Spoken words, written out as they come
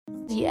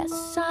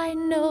Yes, I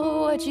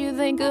know what you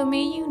think of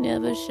me. You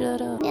never shut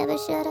up. Never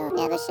shut up.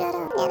 Never shut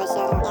up. Never shut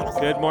up. Never shut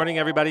up. Good morning,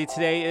 everybody.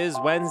 Today is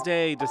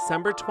Wednesday,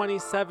 December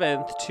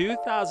 27th,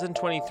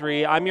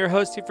 2023. I'm your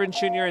host, Efren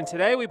Jr., and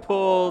today we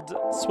pulled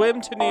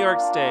Swim to New York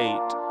State.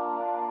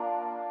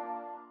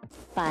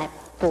 5,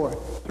 4,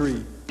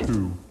 3, 2,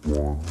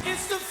 1.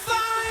 It's the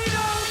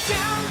final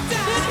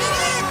countdown.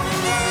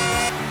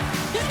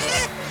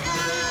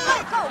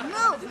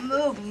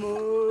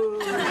 move.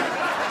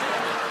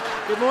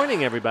 Good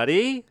morning,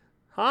 everybody.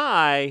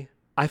 Hi.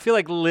 I feel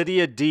like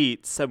Lydia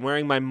Dietz. I'm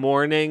wearing my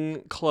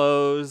mourning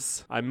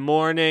clothes. I'm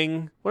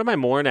mourning. What am I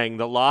mourning?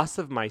 The loss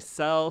of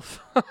myself,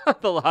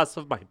 the loss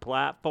of my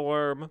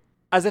platform.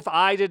 As if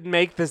I didn't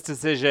make this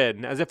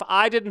decision. As if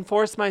I didn't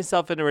force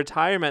myself into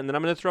retirement and then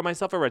I'm going to throw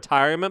myself a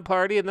retirement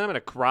party and then I'm going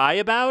to cry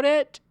about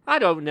it. I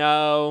don't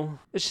know.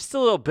 It's just a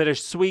little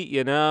bittersweet,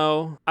 you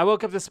know? I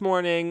woke up this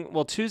morning,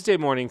 Tuesday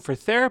morning for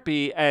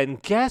therapy,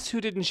 and guess who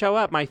didn't show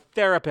up? My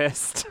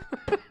therapist.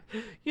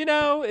 You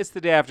know, it's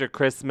the day after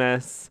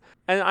Christmas.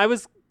 And I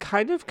was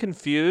kind of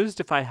confused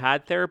if I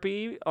had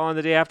therapy on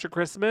the day after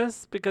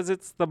Christmas because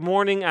it's the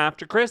morning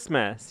after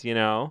Christmas, you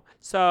know?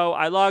 So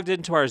I logged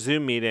into our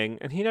Zoom meeting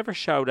and he never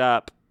showed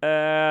up.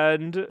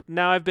 And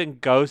now I've been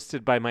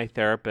ghosted by my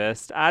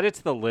therapist. Add it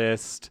to the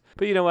list.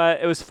 But you know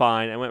what? It was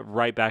fine. I went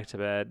right back to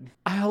bed.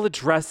 I'll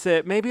address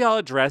it. Maybe I'll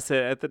address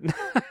it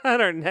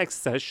at our next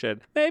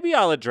session. Maybe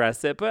I'll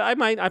address it, but I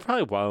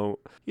probably won't.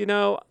 You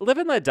know, live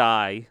and let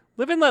die.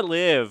 Live and let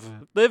live.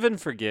 Live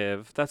and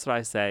forgive. That's what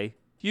I say.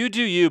 You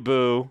do you,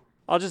 boo.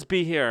 I'll just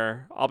be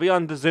here. I'll be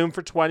on the Zoom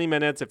for 20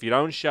 minutes. If you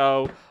don't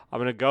show, I'm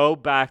going to go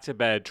back to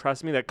bed.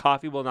 Trust me, that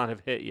coffee will not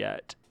have hit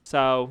yet.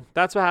 So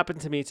that's what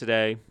happened to me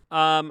today.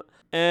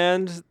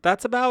 And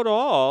that's about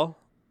all.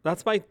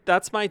 That's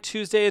my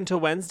Tuesday into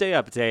Wednesday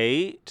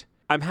update.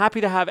 I'm happy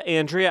to have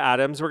Andrea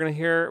Adams. We're going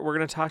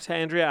to talk to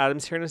Andrea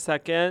Adams here in a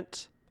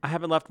second. I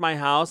haven't left my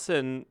house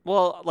and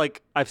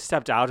I've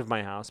stepped out of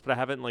my house, but I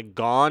haven't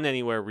gone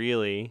anywhere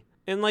really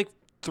in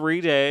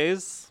 3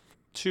 days.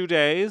 2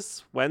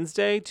 days,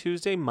 Wednesday,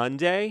 Tuesday,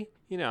 Monday.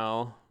 You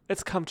know,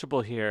 it's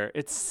comfortable here.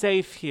 It's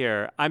safe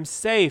here. I'm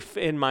safe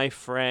in my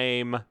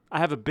frame. I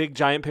have a big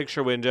giant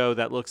picture window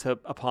that looks up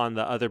upon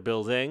the other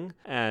building.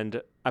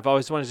 And I've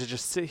always wanted to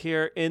just sit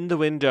here in the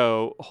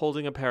window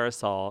holding a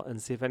parasol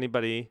and see if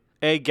anybody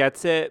A,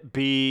 gets it,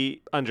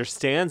 B,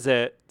 understands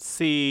it,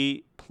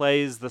 C,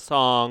 plays the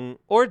song,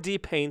 or D,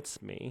 paints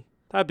me.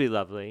 That'd be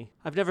lovely.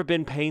 I've never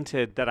been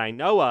painted that I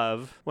know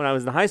of. When I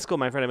was in high school,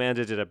 my friend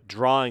Amanda did a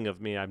drawing of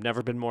me. I've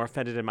never been more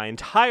offended in my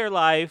entire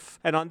life.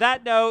 And on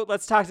that note,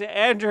 let's talk to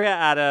Andrea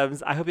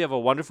Adams. I hope you have a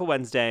wonderful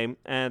Wednesday,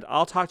 and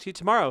I'll talk to you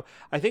tomorrow.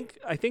 I think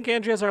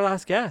Andrea's our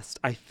last guest.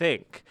 I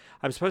think.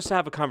 I'm supposed to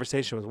have a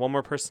conversation with one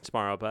more person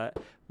tomorrow, but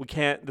we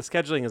can't. The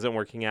scheduling isn't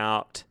working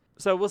out.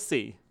 So we'll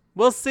see.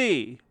 We'll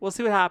see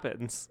what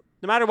happens.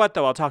 No matter what,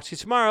 though, I'll talk to you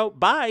tomorrow.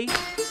 Bye.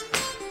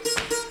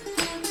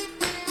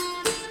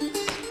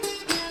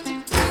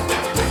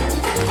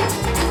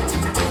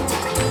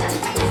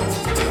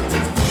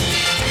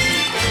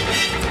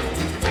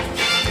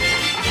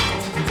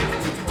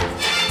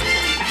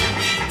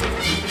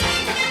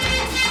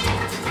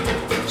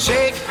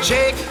 Shake,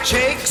 shake,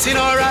 shake,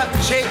 Sinora,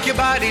 shake your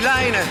body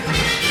line.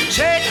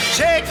 Shake,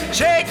 shake,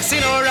 shake,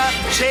 Sinora,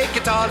 shake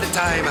it all the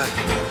time.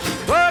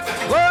 Work,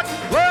 work,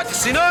 work,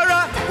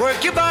 Sinora,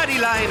 work your body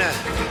line.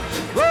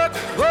 Work,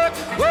 work,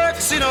 work,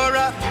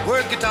 Sinora,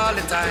 work it all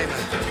the time.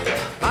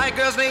 My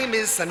girl's name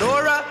is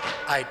Sonora.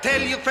 I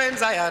tell you,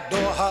 friends, I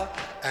adore her.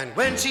 And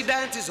when she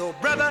dances, oh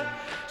brother,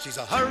 she's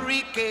a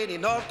hurricane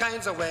in all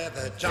kinds of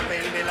weather. Jump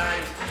in the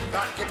line,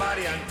 rock your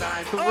body on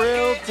time.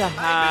 Thrilled to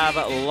have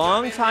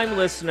longtime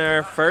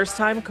listener,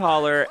 first-time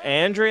caller,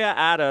 Andrea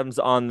Adams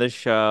on the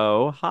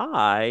show.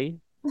 Hi.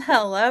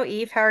 Hello,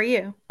 Eve. How are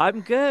you?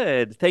 I'm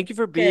good. Thank you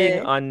for being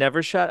Good. on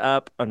Never Shut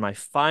Up on my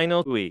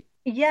final week.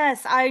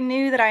 Yes, I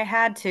knew that I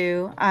had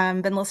to.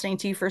 Been listening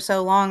to you for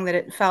so long that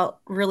it felt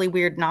really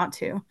weird not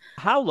to.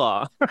 How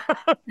long?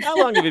 How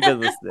long have you been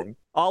listening?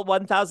 All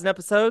 1,000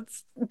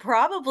 episodes?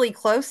 Probably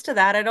close to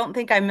that. I don't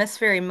think I miss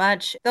very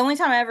much. The only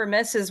time I ever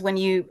miss is when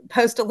you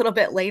post a little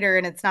bit later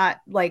and it's not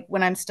like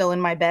when I'm still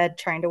in my bed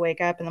trying to wake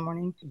up in the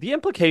morning. The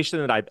implication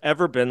that I've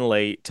ever been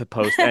late to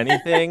post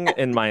anything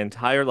in my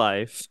entire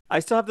life, I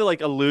still have the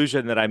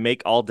illusion that I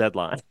make all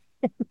deadlines.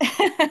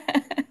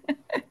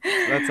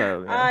 That's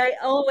yeah. I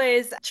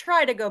always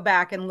try to go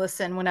back and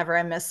listen whenever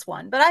I miss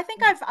one, but I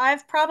think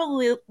I've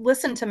probably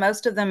listened to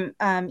most of them,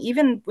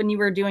 even when you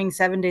were doing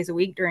 7 days a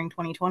week during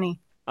 2020.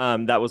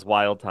 That was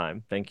wild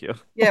time. Thank you.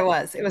 Yeah, it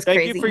was. It was Thank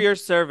crazy. you for your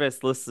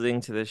service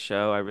listening to this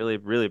show. I really,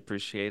 really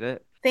appreciate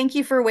it. Thank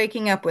you for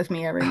waking up with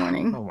me every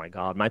morning. Oh my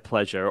God, my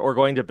pleasure. Or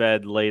going to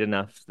bed late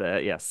enough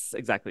that, yes,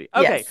 exactly.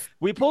 Okay, Yes.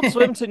 We pulled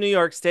Swim to New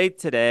York State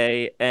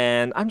today,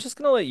 and I'm just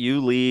going to let you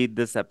lead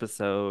this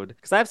episode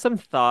because I have some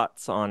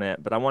thoughts on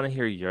it, but I want to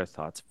hear your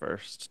thoughts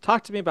first.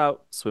 Talk to me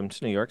about Swim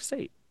to New York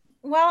State.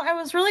 Well, I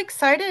was really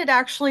excited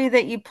actually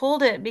that you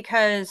pulled it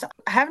because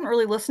I haven't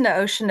really listened to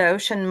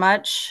Ocean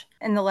much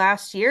in the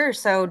last year or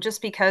so,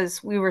 just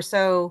because we were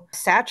so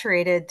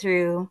saturated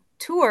through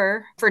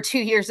tour for 2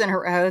 years in a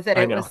row that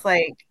I it know. was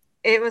like,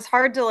 it was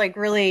hard to like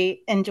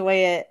really enjoy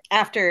it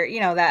after,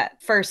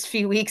 that first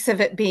few weeks of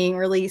it being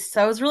released.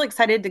 So I was really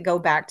excited to go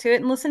back to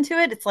it and listen to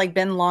it. It's like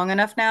been long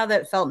enough now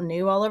that it felt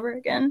new all over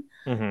again.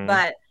 Hmm.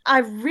 But I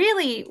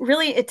really,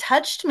 really, it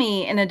touched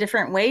me in a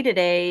different way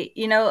today.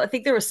 I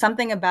think there was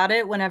something about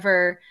it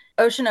whenever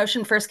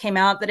Ocean first came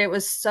out that it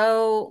was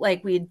so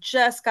like we had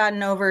just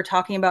gotten over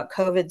talking about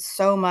COVID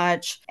so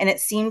much. And it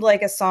seemed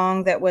like a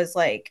song that was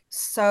like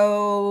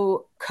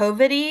so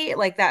COVID-y,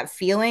 like that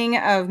feeling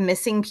of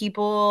missing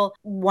people,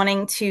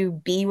 wanting to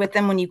be with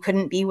them when you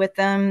couldn't be with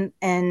them,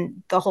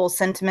 and the whole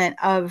sentiment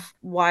of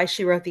why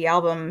she wrote the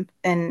album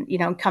and,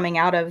 coming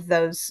out of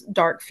those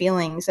dark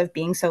feelings of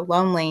being so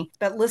lonely.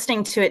 But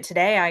listening to it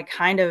today, I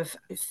kind of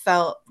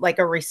felt like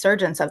a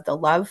resurgence of the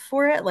love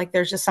for it. Like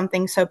there's just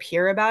something so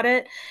pure about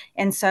it.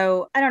 And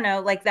so I don't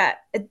know, like that,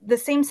 the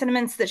same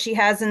sentiments that she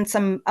has in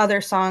some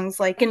other songs,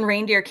 like in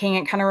Reindeer King,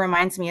 it kind of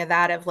reminds me of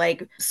that, of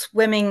like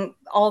swimming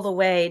all the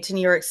way to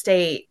New York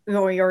State,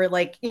 or you're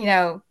like,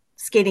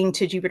 skating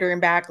to Jupiter and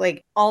back,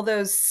 like all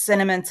those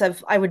sentiments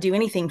of I would do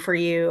anything for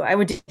you. I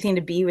would do anything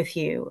to be with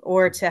you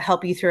or to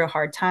help you through a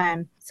hard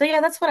time. So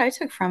yeah, that's what I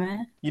took from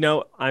it.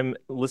 I'm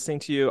listening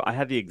to you. I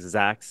had the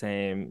exact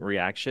same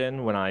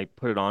reaction when I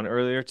put it on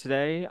earlier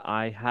today.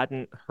 I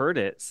hadn't heard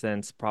it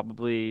since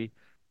probably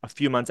a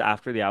few months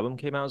after the album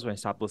came out, is when I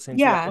stopped listening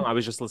to the album. Yeah, I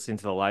was just listening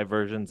to the live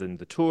versions and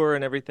the tour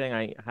and everything.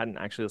 I hadn't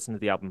actually listened to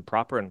the album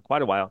proper in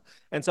quite a while.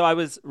 And so I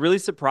was really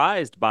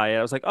surprised by it.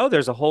 I was like, oh,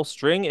 there's a whole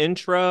string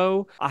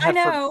intro. I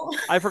know.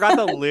 I forgot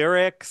the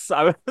lyrics.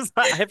 I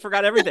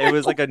forgot everything. It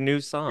was like a new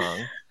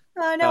song.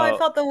 I know. I So,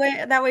 felt the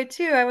way that way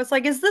too. I was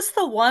like, "Is this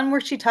the one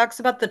where she talks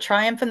about the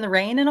triumph in the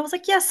rain?" And I was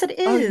like, "Yes, it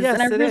oh is," and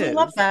I yes, it really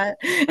love is. that.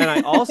 And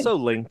I also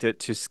linked it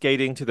to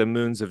Skating to the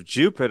Moons of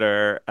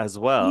Jupiter as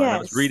well. And I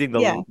was Yes. reading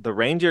Yeah. the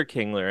Reindeer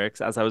King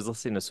lyrics as I was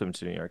listening to Swim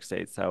to New York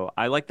State. So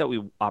I like that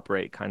we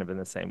operate kind of in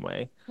the same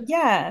way.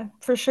 Yeah,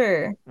 for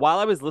sure. While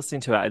I was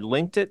listening to it, I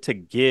linked it to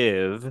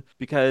Give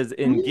because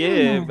in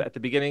Give, Mm, at the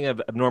beginning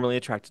of Abnormally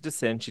Attracted to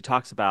Sin, she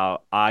talks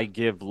about I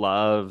give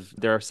love.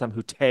 There are some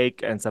who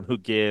take and some who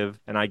give,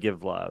 and I give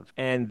love.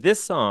 And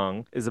this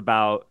song is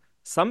about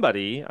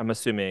somebody, I'm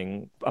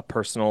assuming a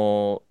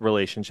personal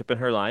relationship in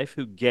her life,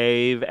 who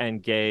gave, and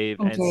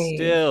okay.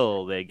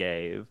 still they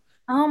gave.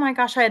 Oh my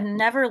gosh, I had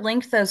never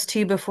linked those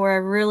two before. I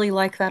really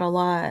like that a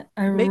lot.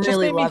 I Just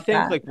really made me love think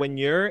that. like when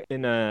you're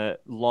in a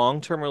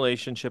long-term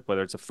relationship,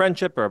 whether it's a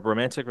friendship or a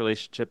romantic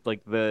relationship,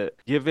 like the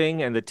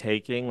giving and the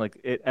taking, like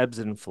it ebbs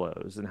and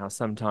flows, and how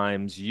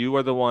sometimes you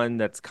are the one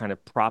that's kind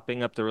of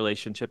propping up the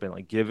relationship and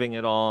like giving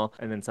it all,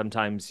 and then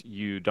sometimes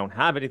you don't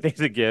have anything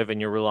to give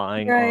and you're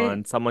relying Right.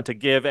 on someone to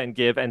give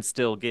and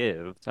still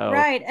give. So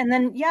Right. And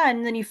then, yeah,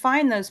 and then you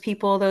find those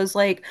people, those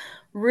like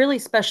really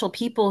special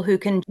people who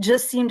can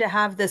just seem to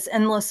have this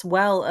endless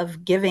well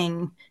of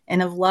giving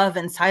and of love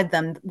inside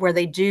them where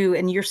they do.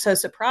 And you're so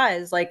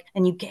surprised, like,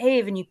 and you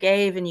gave and you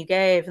gave and you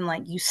gave and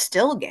like you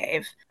still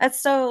gave.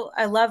 That's so,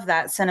 I love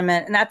that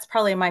sentiment. And that's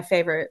probably my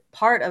favorite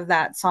part of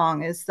that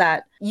song is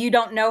that you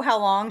don't know how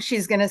long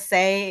she's going to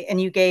say, and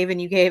you gave and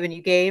you gave and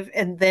you gave.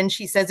 And then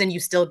she says, and you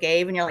still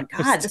gave. And you're like,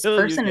 God, this still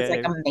you person is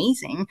like gave.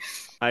 amazing.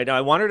 I know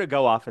I want her to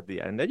go off at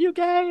the end. And you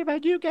gave,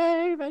 and you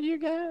gave, and you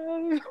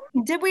gave.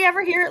 Did we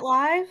ever hear it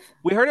live?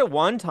 We heard it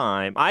one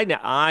time.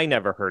 I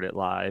never heard it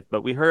live,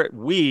 but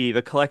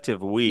the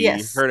collective we,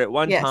 Yes. heard it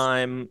one Yes.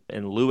 time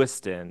in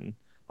Lewiston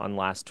on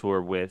last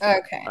tour with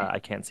Okay. I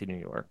Can't See New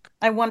York.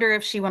 I wonder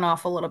if she went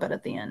off a little bit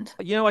at the end.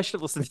 I should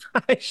have listened.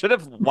 I should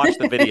have watched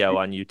the video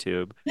on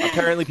YouTube.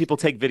 Apparently, people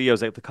take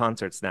videos at the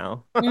concerts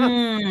now.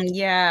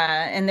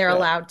 Yeah, and they're Yeah.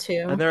 allowed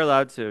And to. they're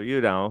allowed to,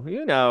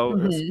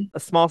 Mhm. a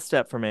small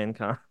step for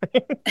mankind.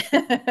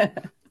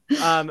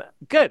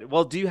 Good.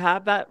 Well, do you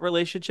have that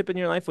relationship in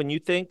your life when you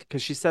think,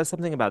 because she says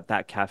something about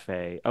that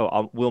cafe.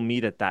 Oh, we'll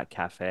meet at that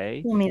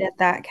cafe. We'll meet at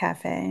that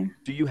cafe.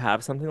 Do you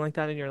have something like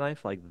that in your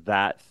life? Like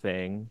that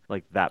thing,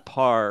 like that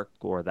park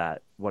or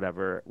that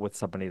whatever with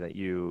somebody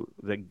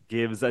that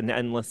gives an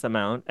endless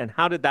amount? And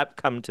how did that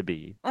come to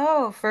be?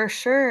 Oh, for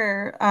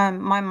sure.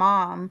 My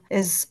mom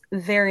is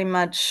very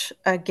much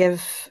a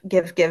give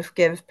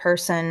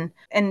person,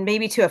 and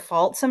maybe to a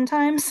fault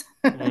sometimes,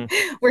 Mm,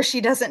 where she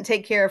doesn't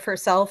take care of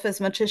herself as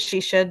much as she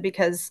should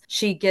because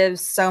she gives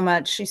so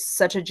much. She's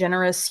such a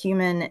generous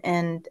human,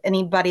 and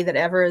anybody that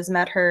ever has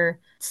met her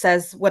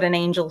says what an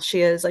angel she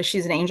is. Like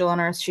she's an angel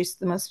on earth. She's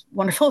the most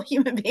wonderful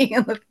human being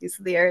on the face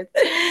of the earth.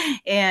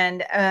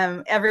 And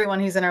everyone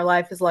who's in her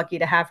life is lucky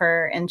to have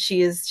her. And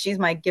she's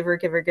my giver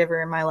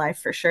in my life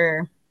for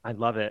sure. I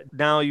love it.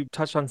 Now you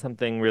touched on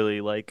something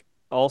really like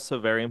also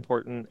very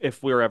important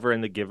if we're ever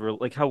in the giver,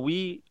 like how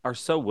we are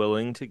so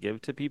willing to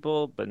give to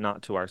people, but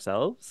not to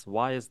ourselves?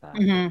 Why is that?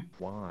 Mhm.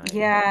 Why?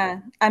 Yeah.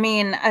 I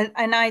mean,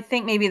 and I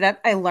think maybe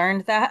that I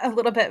learned that a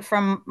little bit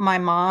from my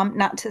mom.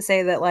 Not to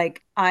say that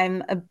like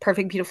I'm a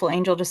perfect, beautiful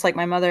angel just like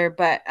my mother,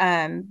 but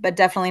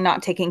definitely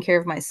not taking care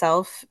of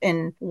myself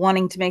and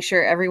wanting to make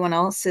sure everyone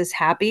else is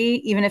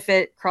happy, even if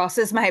it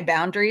crosses my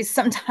boundaries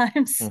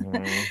sometimes.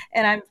 Hmm.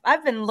 And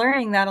I've been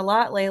learning that a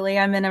lot lately.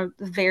 I'm in a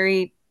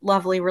very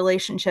lovely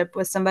relationship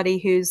with somebody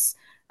who's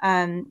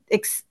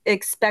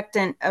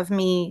expectant of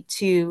me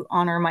to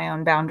honor my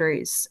own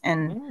boundaries.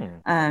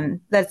 And Mm.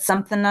 that's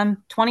something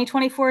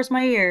 2024 is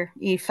my year,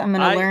 Eve. I'm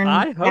going to learn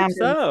I hope boundaries.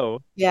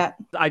 so. Yeah,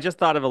 I just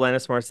thought of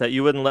Alanis Morissette.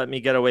 You wouldn't let me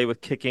get away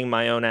with kicking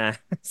my own ass.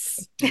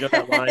 You know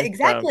that line from,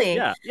 exactly.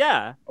 yeah,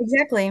 yeah,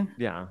 Exactly.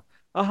 yeah.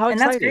 Oh, how And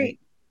that's exciting. great.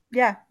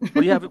 Yeah. What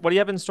do you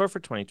have in store for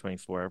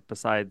 2024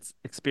 besides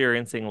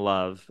experiencing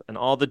love and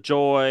all the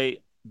joy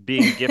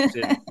being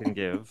gifted can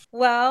give?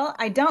 Well,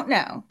 I don't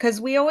know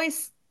because we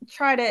always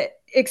try to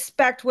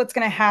expect what's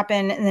going to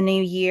happen in the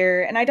new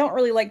year. And I don't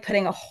really like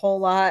putting a whole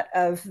lot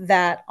of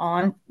that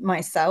on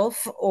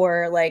myself,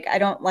 or like I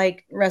don't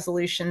like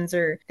resolutions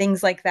or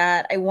things like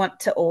that. I want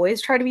to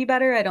always try to be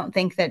better. I don't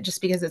think that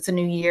just because it's a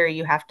new year,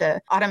 you have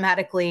to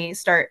automatically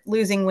start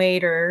losing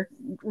weight or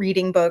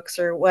reading books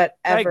or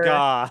Thank whatever.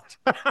 God.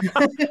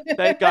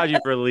 Thank God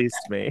you've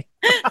released me.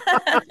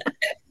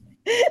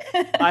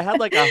 I had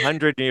like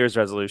 100 New Year's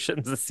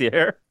resolutions this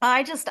year.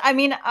 I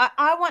mean,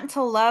 I want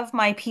to love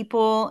my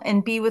people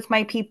and be with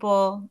my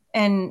people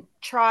and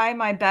try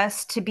my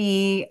best to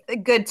be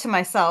good to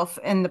myself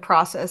in the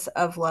process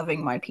of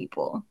loving my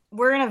people.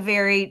 We're in a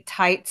very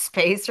tight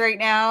space right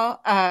now.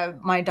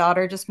 My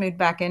daughter just moved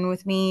back in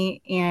with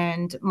me,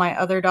 and my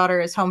other daughter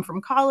is home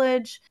from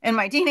college, and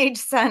my teenage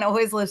son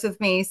always lives with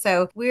me.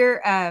 So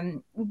we're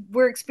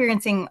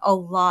experiencing a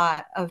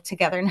lot of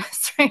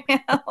togetherness right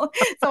now.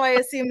 So I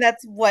assume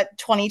that's what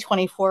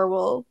 2024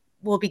 will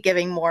be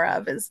giving more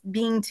of, is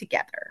being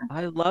together.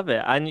 I love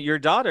it. And your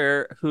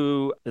daughter,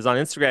 who is on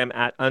Instagram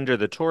at Under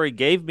the Tory,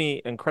 gave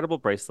me incredible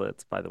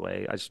bracelets, by the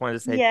way. I just wanted to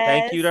say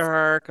thank you to Yes,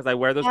 her because I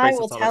wear those I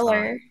will bracelets all the tell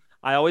time. her.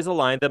 I always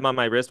align them on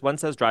my wrist. One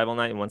says drive all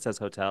night and one says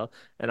hotel.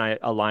 And I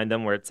align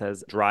them where it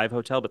says drive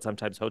hotel, but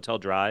sometimes hotel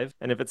drive.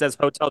 And if it says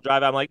hotel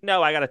drive, I'm like,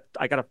 no, I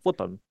gotta flip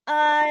them.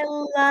 I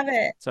love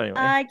it. So anyway,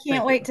 I can't thank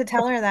you. wait to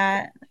tell her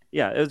that.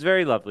 Yeah, it was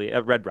very lovely.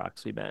 At Red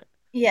Rocks we met.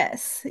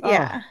 Yes, Oh,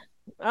 yeah.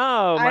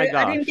 oh my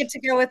I didn't get gosh. to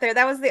go with her.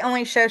 That was the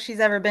only show she's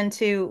ever been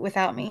to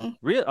without me.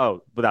 Real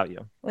oh, without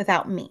you.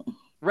 Without me.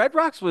 Red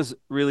Rocks was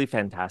really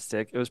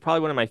fantastic. It was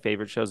probably one of my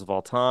favorite shows of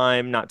all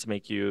time, not to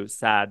make you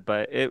sad,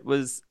 but it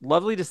was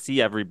lovely to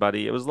see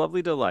everybody. It was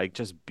lovely to like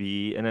just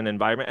be in an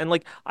environment. And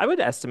like I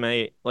would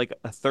estimate like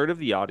a third of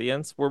the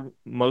audience were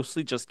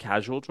mostly just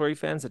casual Tory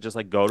fans that just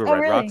like go to Oh,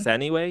 Red Rocks really?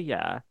 anyway.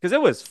 Yeah. Because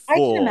it was I can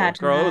full.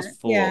 imagine Girl, it was that.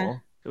 Yeah.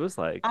 full. It was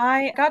like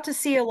I got to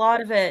see a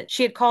lot of it.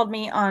 She had called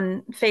me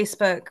on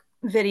Facebook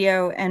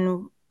video,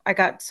 and I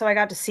got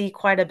to see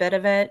quite a bit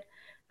of it.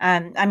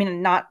 I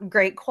mean, not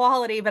great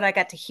quality, but I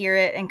got to hear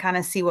it and kind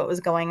of see what was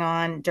going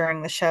on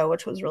during the show,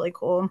 which was really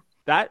cool.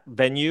 that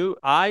venue,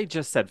 I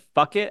just said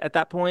fuck it at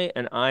that point,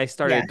 and I Yeah.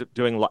 started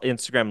doing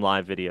Instagram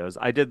live videos.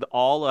 I did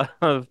all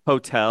of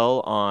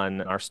Hotel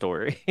on our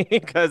story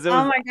because Oh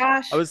my I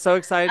gosh. was so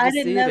excited I to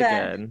didn't see it know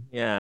that. again.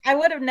 Yeah. I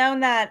would have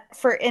known that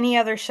for any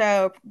other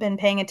show, been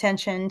paying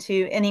attention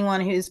to anyone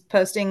who's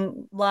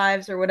posting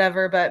lives or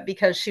whatever, but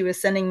because she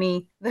was sending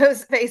me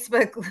those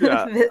Facebook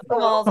Yeah.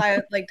 walls, I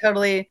like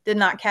totally did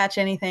not catch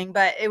anything.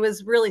 But it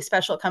was really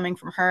special coming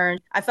from her.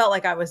 I felt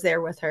like I was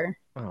there with her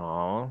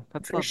Oh,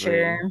 that's for lovely.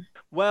 sure.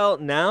 Well,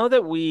 now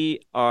that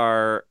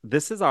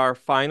this is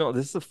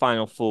the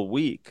final full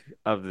week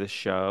of the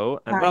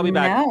show, but I I'll be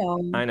back.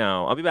 know. I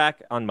know, I'll be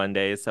back on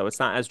Mondays, so it's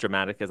not as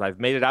dramatic as I've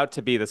made it out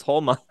to be this whole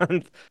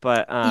month.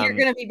 But You're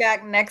gonna be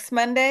back next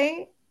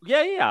Monday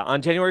yeah, yeah, yeah,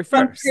 on January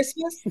from 1st.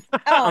 Christmas?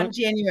 Oh, in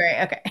January.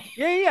 Okay.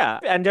 Yeah, yeah,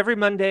 yeah. And every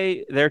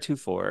Monday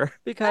theretofore Oh, well,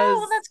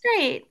 because that's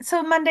great.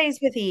 So Mondays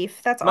with Eve.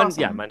 That's Yeah,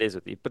 awesome. Mondays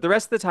with me. But the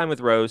rest of the time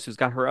with Rose, who's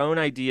got her own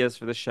ideas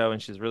for the show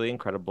and she's really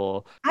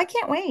incredible. I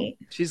can't wait.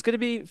 She's going to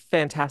be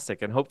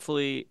fantastic. And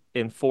hopefully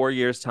in 4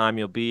 years' time,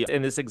 you'll be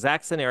in this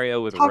exact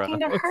scenario with Rose. Talking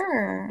to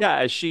her. Yeah,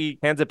 as she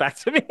hands it back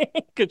to me.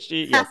 Because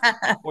yes,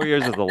 4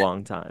 years is a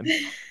long time.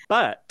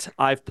 But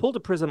I've pulled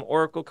a Prism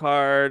Oracle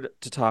card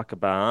to talk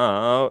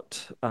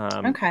about.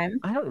 Okay.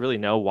 I don't really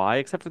know why,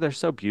 except for they're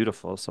so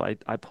beautiful. So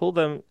I pulled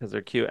them because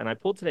they're cute. And I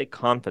pulled today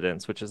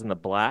Confidence, which is in the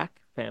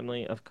black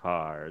family of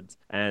cards.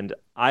 And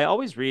I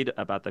always read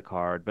about the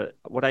card, but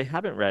what I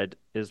haven't read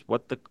is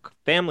what the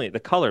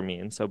color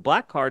means. So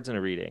black cards in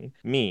a reading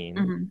mean,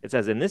 Mhm. it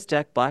says, in this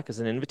deck, black is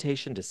an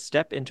invitation to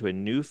step into a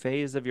new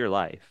phase of your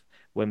life.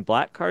 When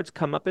black cards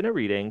come up in a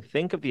reading,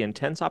 think of the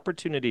intense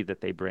opportunity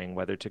that they bring,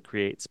 whether to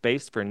create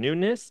space for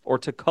newness or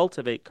to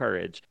cultivate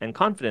courage. And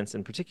confidence,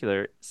 in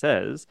particular,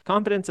 says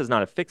confidence is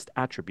not a fixed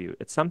attribute.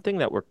 It's something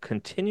that we're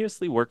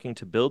continuously working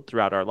to build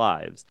throughout our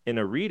lives. In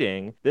a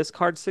reading, this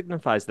card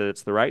signifies that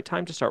it's the right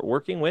time to start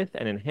working with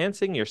and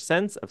enhancing your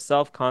sense of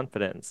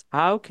self-confidence.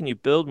 How can you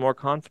build more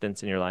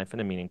confidence in your life in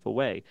a meaningful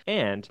way?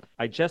 And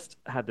I just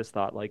had this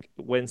thought, like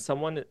when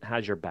someone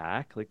has your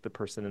back, like the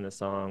person in the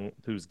song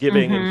who's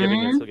giving and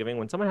giving and Mm-hmm. still giving,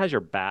 when someone has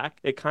your back,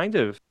 it kind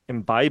of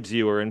imbibes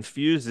you or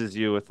infuses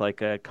you with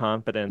like a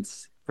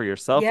confidence for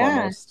yourself Yeah.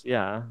 almost.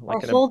 Yeah. Or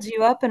Like holds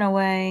you up in a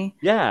way,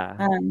 yeah.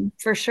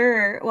 for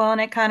sure. Well, and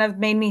it kind of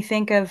made me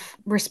think of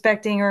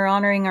respecting or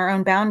honoring our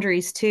own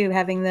boundaries too,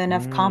 having the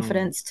enough Mm.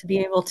 confidence to be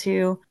able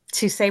to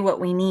say what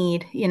we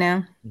need, you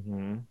know?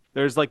 Hmm.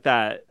 There's like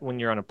that when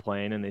you're on a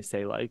plane and they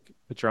say like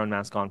put your own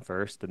mask on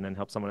first and then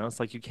help someone else.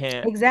 Like you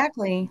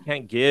Exactly.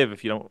 can't give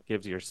if you don't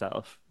give to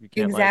yourself. You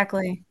can't like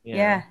Exactly. yeah.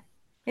 Yeah.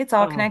 It's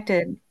all Oh,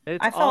 connected.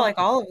 it's I felt all like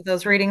all of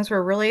those readings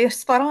were really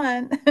spot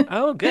on.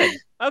 oh, good.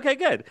 Okay,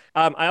 good.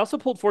 I also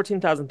pulled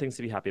 14,000 things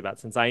to be happy about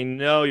since I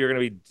know you're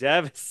going to be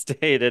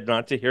devastated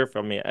not to hear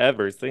from me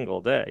every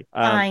single day.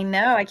 I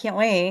know. I can't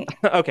wait.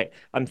 Okay,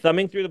 I'm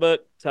thumbing through the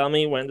book. Tell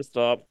me when to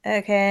stop.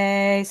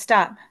 Okay,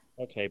 stop.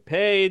 Okay,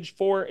 page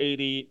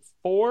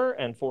 484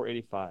 and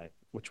 485.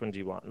 Which one do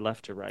you want?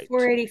 Left or right?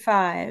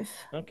 485.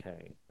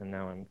 Okay, and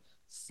now I'm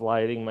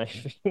sliding my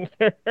finger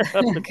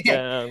up and Okay.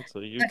 down so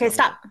you Okay, tell me.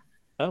 stop.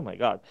 Oh my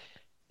God.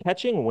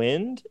 Catching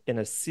wind in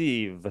a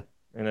sieve.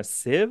 In a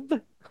sieve?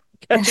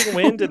 Catching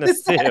wind in a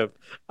sieve.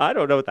 I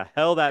don't know what the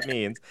hell that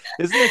means.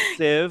 Isn't a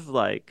sieve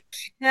like,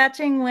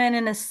 Catching wind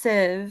in a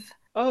sieve.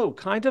 oh,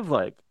 kind of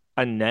like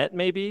a net,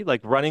 maybe?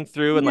 Like running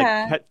through and like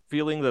Yeah.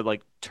 feeling the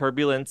like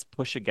turbulence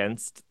push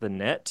against the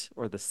net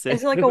or the Is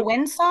sieve? it like a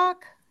windsock?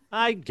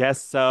 I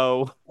guess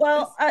so.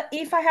 Well,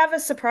 Eve, I have a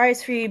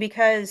surprise for you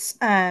because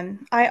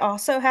I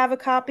also have a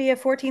copy of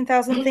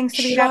 14,000 Things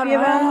to Be Shut Happy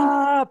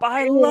About. up.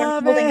 I I do. I'm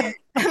love holding it. it.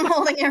 I'm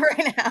holding it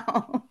right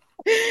now.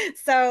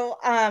 So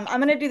I'm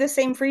going to do the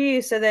same for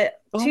you so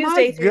that Oh my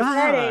Tuesday through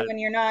Friday, God. when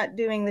you're not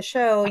doing the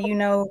show, you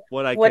know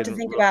What I what to can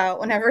think about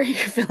whenever you're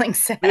feeling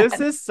This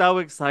sad. is so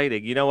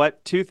exciting. You know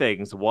what? Two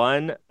things.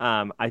 One,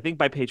 I think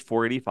by page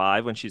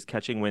 485, when she's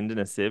catching wind in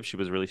a sieve, she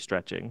was really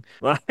stretching.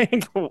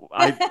 Like,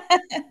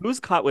 who's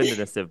caught wind in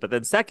a sieve? But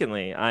then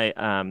secondly,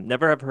 I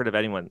never have heard of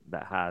anyone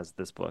that has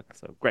this book.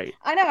 So great.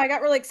 I know. I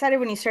got really excited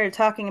when you started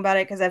talking about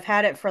it because I've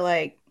had it for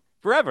like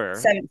Forever.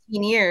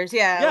 17 years.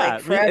 Yeah, Yeah, like I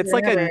mean, forever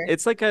and ever.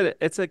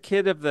 it's a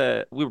kid of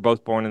the, we were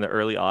both born in the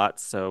early aughts,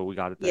 so we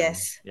got it then.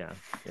 Yes. Yeah.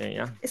 Yeah,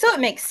 yeah. So it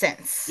makes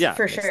sense Yeah,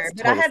 for makes sure.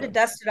 But I total had to sense.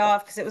 dust it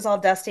off because it was all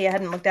dusty. I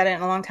hadn't looked at it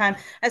in a long time.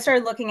 I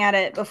started looking at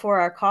it before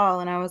our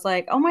call and I was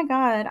like, oh my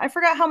God, I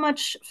forgot how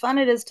much fun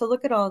it is to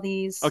look at all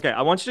these. Okay,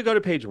 I want you to go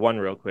to page one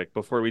real quick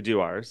before we do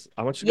ours.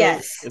 I want you to go,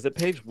 Yes. is it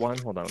page one?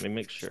 Hold on, let me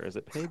make sure. Is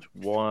it page The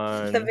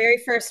one? very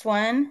first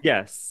one.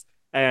 Yes.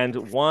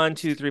 And one,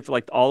 two, three, four,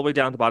 like all the way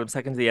down to the bottom,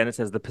 second to the end, it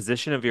says the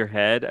position of your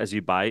head as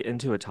you bite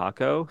into a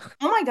taco.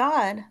 Oh my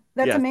God.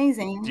 That's Yes. Do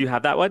you amazing.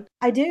 have that one?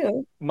 I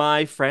do.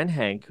 My friend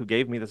Hank, who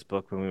gave me this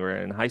book when we were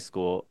in high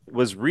school,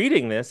 was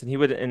reading this and he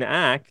would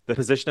enact the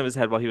position of his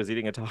head while he was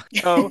eating a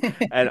taco.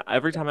 And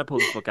every time I pull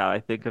this book out,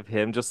 I think of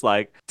him just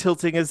like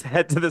tilting his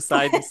head to the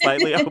side and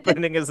slightly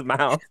opening his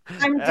mouth.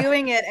 I'm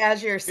doing it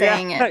as you're Yeah,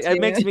 saying it it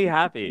makes too. me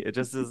happy. It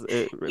just is,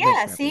 it makes Yeah, me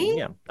happy. see?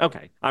 Yeah.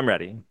 Okay, I'm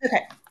ready.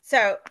 Okay.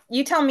 So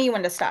you tell me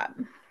when to stop.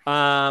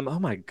 Oh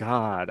my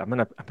God. I'm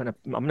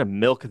gonna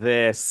milk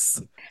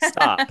this.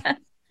 Stop.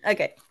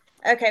 Okay.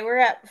 Okay, we're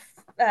at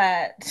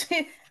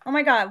oh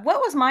my God, what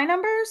was my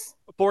numbers?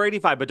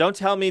 485, but don't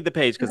tell me the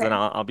page because then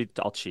Okay.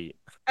 I'll cheat.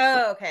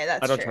 Oh, okay, I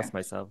that's don't true. trust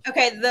myself.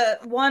 Okay, the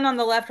one on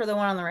the left or the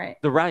one on the right?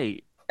 The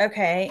right.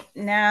 Okay,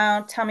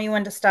 now tell me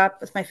when to stop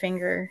with my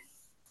finger.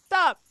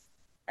 Stop.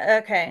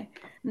 Okay.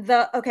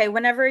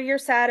 Whenever you're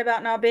sad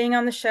about not being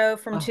on the show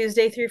from Oh,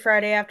 Tuesday through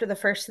Friday after the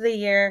first of the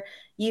year,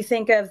 you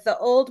think of the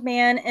old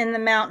man in the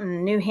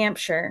mountain, New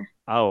Hampshire.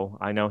 oh,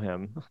 I know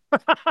him.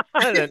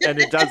 And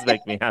it does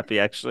make me happy,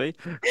 actually.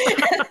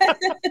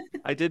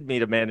 I did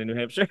meet a man in New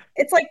Hampshire.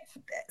 It's like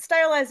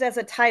stylized as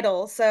a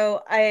title,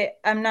 so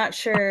I'm not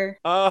sure.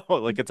 Oh,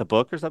 like it's a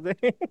book or something?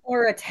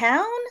 Or a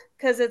town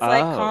because it's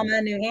like Oh.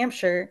 comma New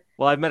Hampshire.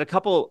 Well, I've met a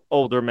couple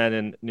older men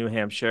in New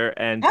Hampshire,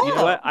 and you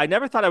know Oh, what? I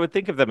never thought I would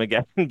think of them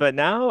again, but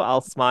now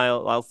I'll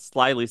smile. I'll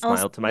slyly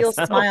smile to you'll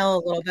myself. smile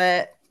a little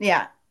bit.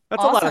 Yeah.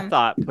 That's a lot of Awesome.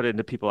 thought put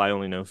into people I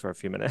only know for a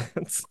few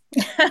minutes.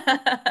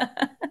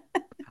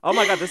 Oh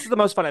my God, this is the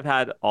most fun I've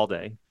had all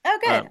day. Oh,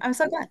 good. Um, I'm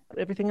so glad.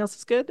 everything else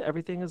is good.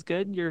 Everything is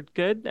good. You're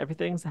good.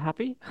 Everything's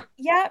happy.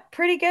 Yeah,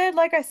 pretty good.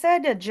 Like I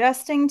said,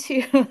 adjusting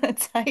to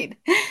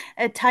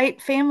a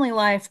tight family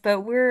life,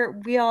 but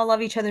we all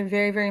love each other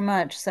very, very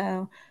much.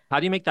 So How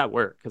do you make that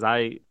work? Because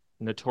I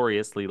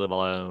notoriously live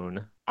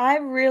alone. I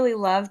really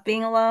love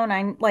being alone.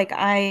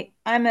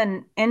 I'm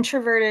an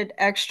introverted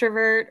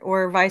extrovert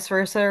or vice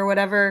versa or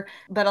whatever.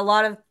 But a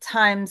lot of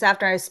times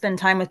after I spend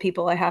time with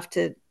people, I have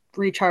to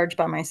recharge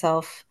by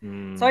myself.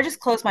 So I just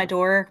closed my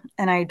door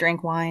and I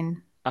drank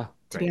wine, Oh,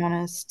 to great. be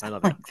honest. I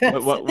love Like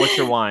it. What's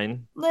your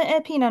wine?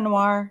 Pinot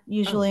Noir, I love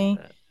usually.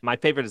 it. My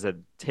favorite is a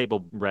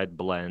table red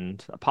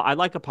blend. I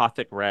like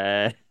Apothic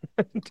Red.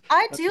 I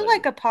That's do my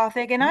like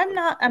Apothic, and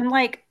I'm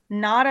like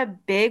not a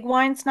big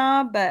wine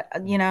snob, but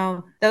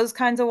those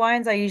kinds of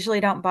wines I usually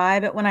don't buy,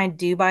 but when I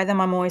do buy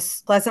them, I'm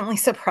always pleasantly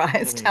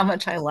surprised how Mhm.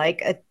 much I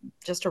like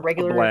just a A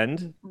regular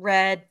blend.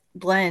 red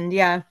blend.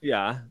 Yeah.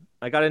 Yeah.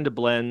 I got into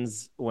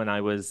blends when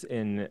I was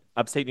in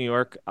upstate New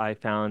York. I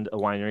found a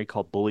winery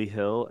called Bully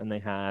Hill, and they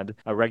had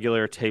a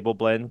regular table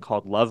blend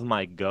called Love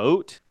My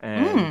Goat.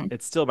 And Mm.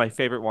 it's still my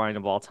favorite wine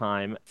of all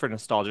time for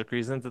nostalgic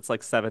reasons. It's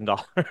like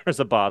 $7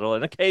 a bottle.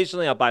 And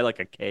occasionally I'll buy like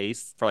a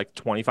case for like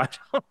 $25.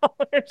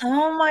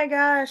 Oh my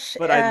gosh.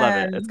 But I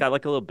love it. It's got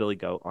like a little Billy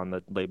Goat on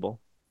the label.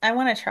 I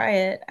want to try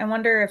it. I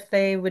wonder if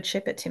they would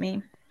ship it to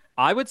me.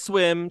 I would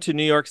swim to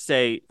New York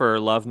State for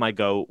Love My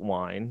Goat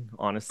wine,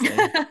 honestly.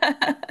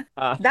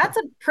 Uh, That's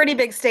a pretty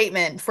big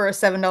statement for a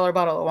 $7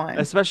 bottle of wine.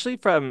 especially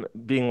from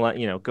being like,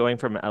 going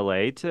from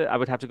LA to, I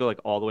would have to go like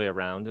all the way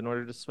around in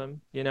order to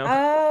swim.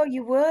 Oh,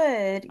 you would,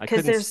 I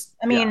because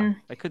couldn't, yeah,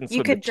 I couldn't you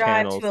swim the could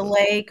drive to channels. a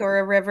lake or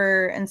a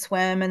river and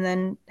swim and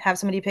then have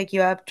somebody pick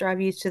you up,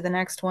 drive you to the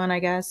next one, I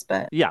guess.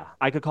 But Yeah,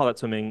 I could call that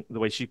swimming the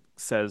way she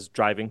says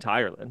driving to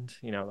Ireland.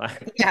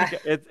 yeah,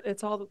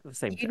 It's all the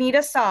same you thing. need a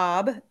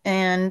Saab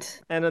and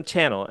And a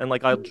channel, and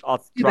like I'll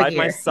scuba drive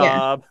my gear. Yeah.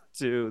 Saab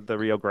to the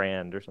Rio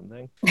Grande or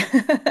something.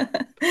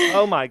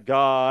 Oh my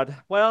God.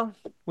 Well,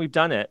 we've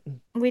done it.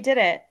 We did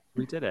it.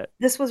 We did it.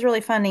 This was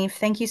really funny.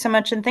 Thank you so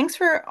much. And thanks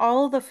for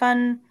all the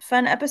fun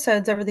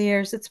episodes over the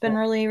years. It's been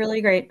Well, really,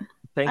 really great.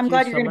 thank I'm you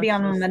glad you're so going to be much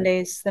for on listening.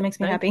 Mondays. That makes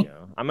me Thank you. happy.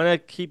 I'm gonna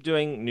keep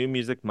doing New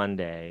Music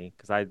Monday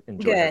because I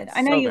enjoy Good. that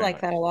I know so you very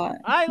like that a much. lot.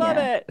 I love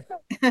Yeah.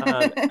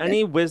 it.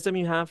 Any wisdom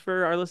you have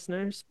for our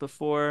listeners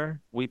before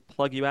we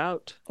plug you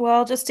out?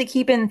 Well, just to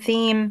keep in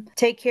theme,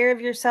 take care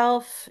of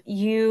yourself.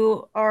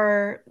 You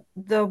are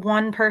the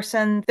one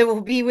person that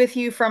will be with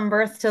you from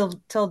birth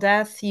till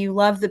death. You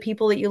love the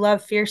people that you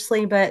love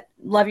fiercely, but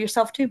love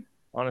yourself too.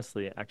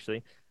 Honestly,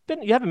 actually,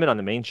 you haven't been on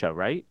the main show,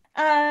 right?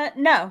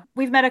 No,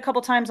 we've met a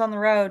couple times on the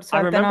road, so I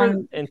I've been remember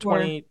on in tour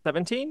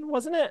 2017,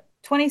 wasn't it?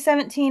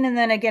 2017 and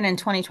then again in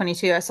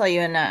 2022. I saw you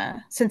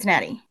in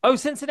Cincinnati. Oh,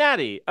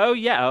 Cincinnati. Oh,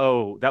 yeah.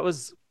 Oh, that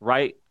was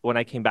right when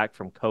I came back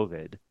from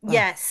COVID. Oh,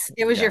 Yes,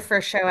 it was your yeah.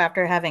 first show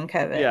after having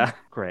COVID. Yeah.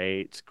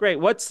 Great. Great.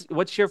 What's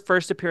your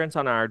first appearance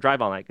on our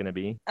Drive All Night going to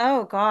be?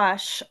 Oh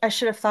gosh, I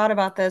should have thought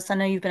about this. I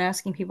know you've been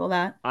asking people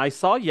that. I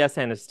saw Yes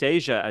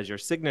Anastasia as your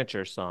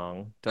signature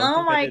song. Don't Oh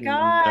think I my didn't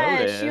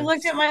gosh, you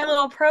looked at notice. my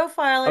little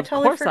profile. I Of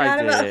totally course I forgot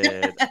about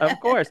did. Of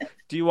that. course.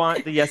 Do you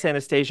want the Yes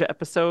Anastasia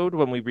episode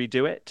when we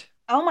redo it?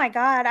 Oh my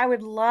God, I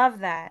would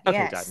love that.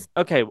 Okay, Yes.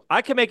 done. Okay,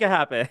 I can make it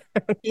happen.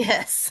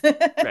 Yes.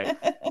 Great.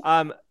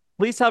 Um,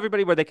 please tell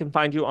everybody where they can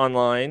find you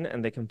online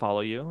and they can follow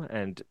you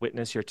and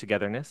witness your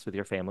togetherness with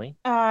your family.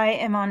 I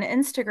am on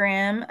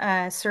Instagram,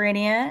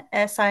 Sirania,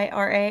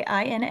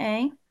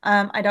 Siraina.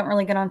 I don't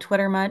really get on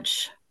Twitter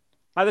much.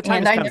 By the time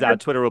And this I comes never, out,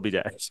 Twitter will be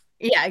dead.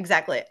 yeah,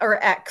 exactly.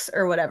 Or X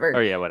or Oh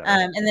whatever. yeah, whatever.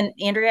 And then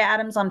Andrea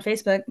Adams on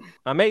Facebook.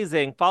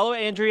 Amazing. Follow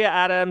Andrea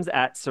Adams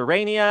at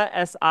Sirania,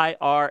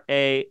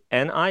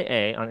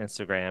 Sirania on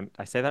Instagram. Did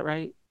I say that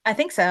right? I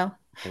think so.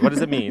 Okay, what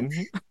does it mean?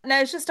 No,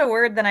 it's just a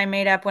word that I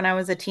made up when I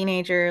was a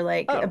teenager,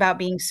 like Oh. about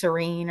being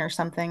serene or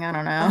something. I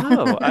don't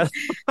Oh. know.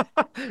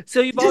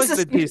 So you've Just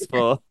always been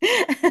peaceful.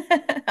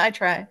 I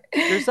try.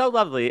 You're so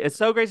lovely. It's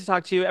so great to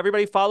talk to you.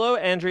 Everybody follow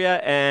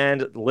Andrea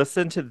and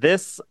listen to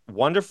this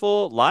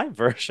wonderful live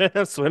version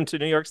of Swim to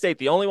New York State,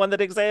 the only one that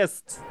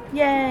exists.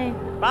 Yay.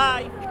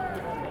 Bye.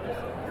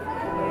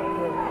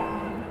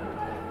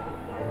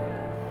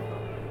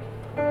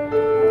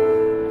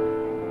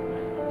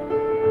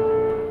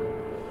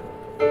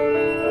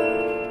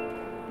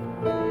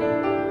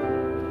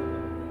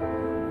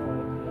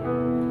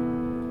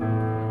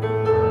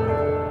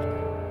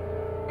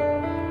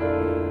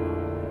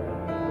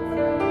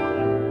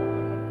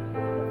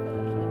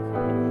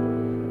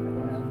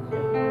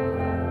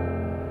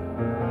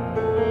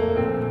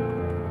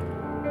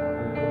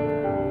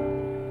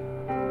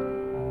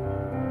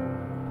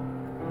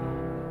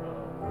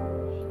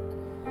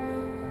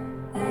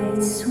 I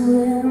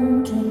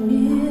swim to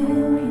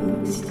New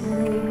York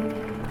State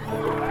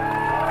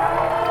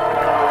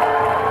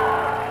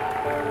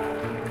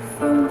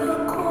from the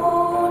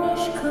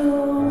Cornish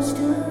coast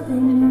of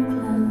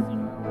England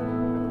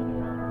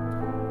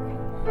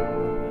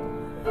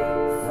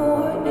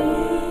for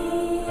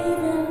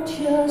even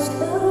just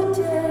a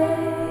day.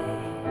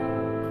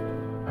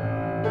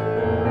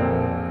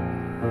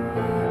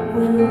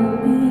 We'll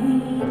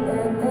meet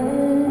at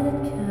that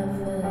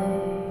cafe.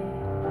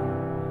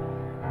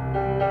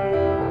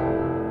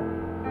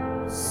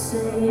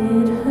 Say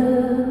it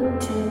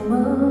hurt too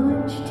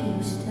much to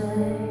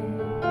stay.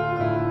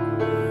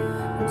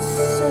 And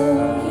so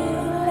you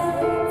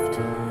left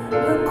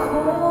the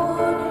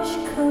Cornish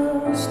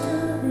coast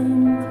of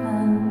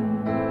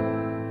England,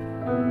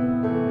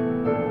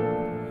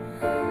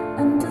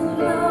 and a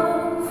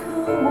love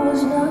who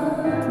was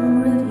not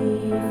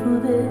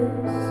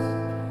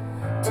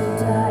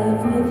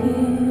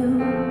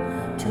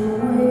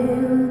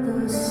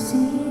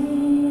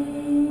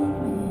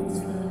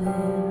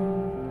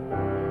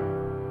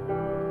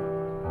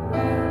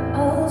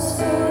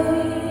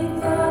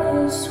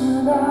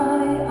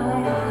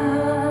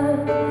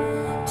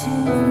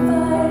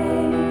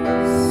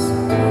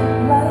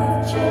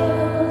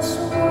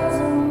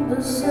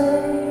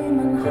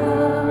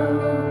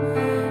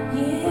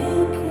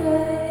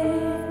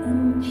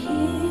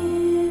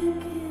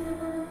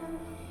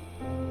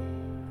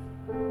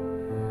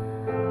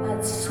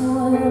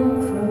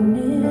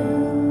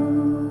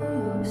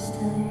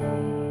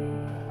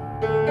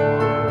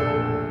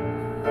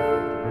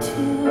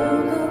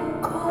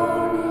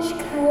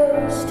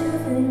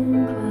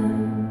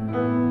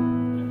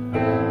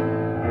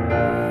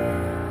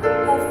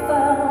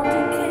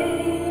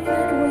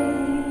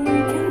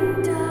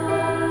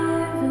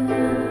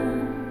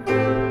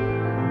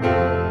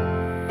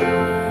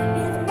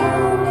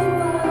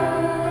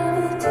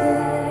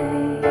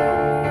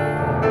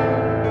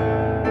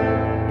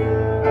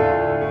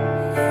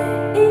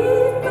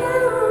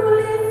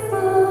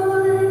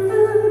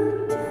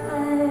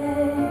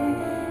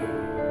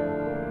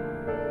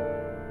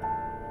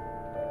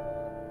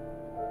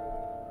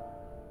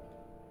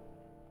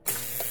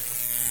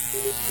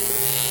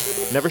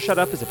Never Shut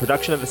Up is a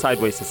production of the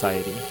Sideways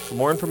Society. For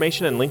more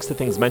information and links to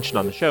things mentioned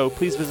on the show,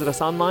 please visit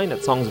us online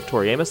at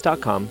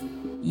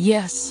songsoftoriamos.com.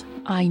 Yes,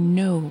 I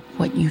know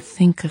what you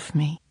think of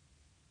me.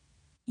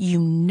 You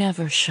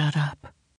never shut up.